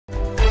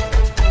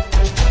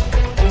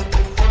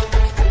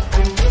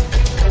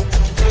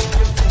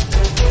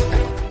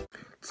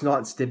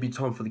tonight's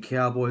debutant for the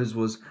Cowboys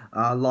was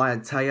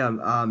Laitia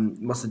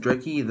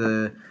Moceidreke,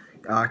 the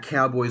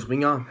Cowboys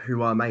winger,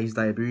 who made his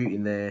debut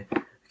in their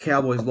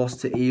Cowboys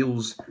lost to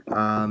Eels,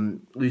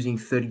 losing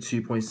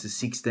 32 points to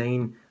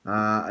 16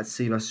 at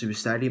Cbus Super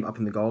Stadium up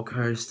in the Gold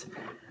Coast.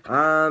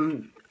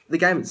 The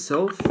game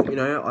itself, you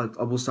know,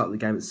 I will start with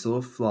the game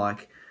itself.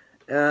 Like,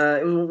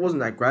 it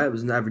wasn't that great. It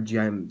was an average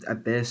game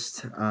at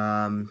best.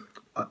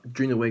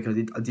 During the week,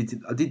 I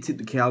did tip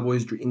the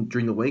Cowboys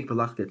during the week, but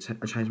luckily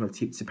I changed my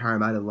tip to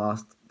Parramatta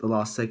the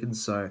last second,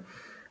 so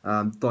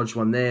dodged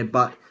one there.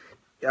 But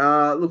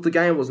look, the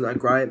game wasn't that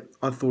great.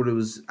 I thought it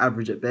was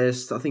average at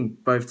best. I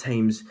think both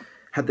teams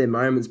had their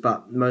moments,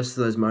 but most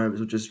of those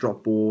moments were just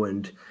drop ball,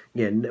 and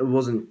yeah, it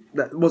wasn't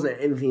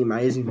anything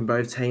amazing from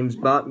both teams.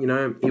 But you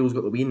know, Eels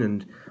got the win,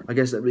 and I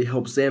guess that really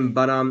helps them.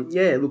 But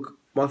yeah, look,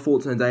 my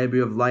thoughts on the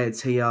debut of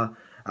Laitia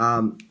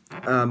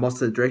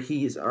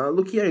Moceidreke.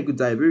 Look, he had a good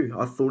debut.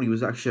 I thought he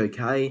was actually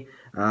okay.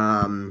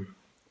 You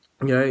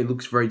know, he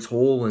looks very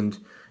tall, and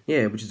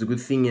yeah, which is a good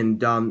thing.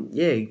 And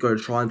yeah, he got a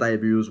try and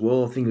debut as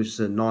well. I think it was just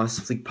a nice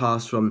flick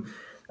pass from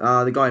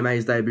the guy who made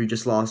his debut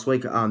just last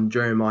week,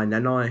 Jeremiah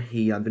Nanai.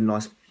 He did a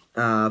nice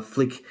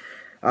flick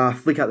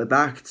out the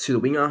back to the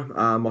winger,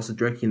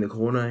 Moceidreke in the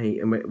corner.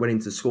 He went in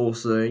to score.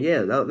 So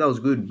yeah, that was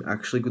good.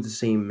 Actually, good to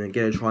see him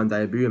get a try and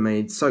debut. I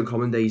mean, it's so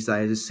common these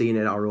days to see an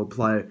NRL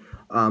player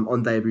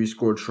on debut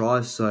score a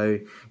try. So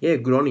yeah,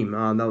 good on him.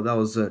 That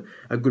was a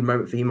good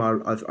moment for him, I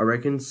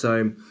reckon.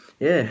 So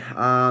yeah,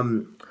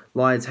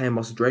 Laitia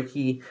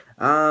Moceidreke.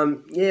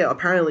 Yeah,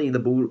 apparently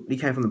he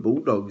came from the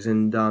Bulldogs,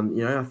 and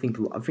you know, I think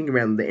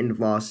around the end of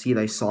last year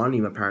they signed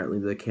him,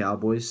 apparently, to the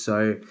Cowboys.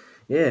 So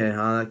yeah,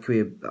 that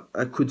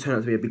could turn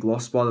out to be a big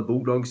loss by the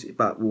Bulldogs,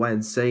 but we'll wait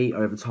and see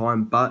over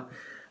time. But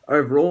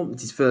overall,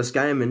 it's his first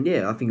game, and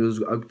yeah, I think it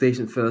was a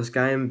decent first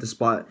game,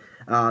 despite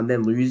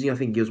them losing. I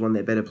think he was one of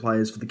their better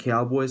players for the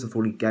Cowboys. I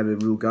thought he gave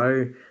it a real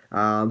go.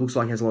 Looks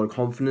like he has a lot of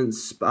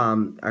confidence.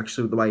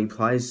 Actually, with the way he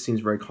plays,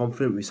 seems very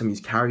confident with some of his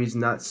carries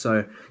and that.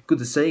 So good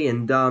to see.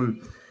 And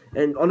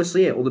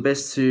honestly, yeah, all the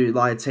best to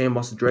Laitia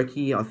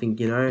Moceidreke. I think,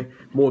 you know,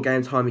 more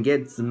game time he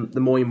gets, the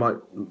more he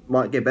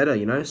might get better,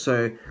 you know.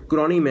 So good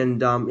on him,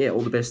 and yeah,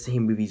 all the best to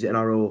him with his rest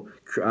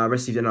of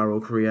his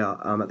NRL career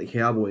at the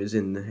Cowboys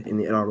in the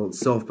NRL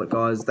itself. But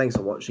guys, thanks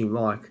for watching.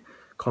 Like,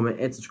 comment,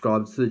 and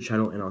subscribe to the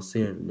channel, and I'll see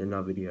you in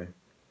another video.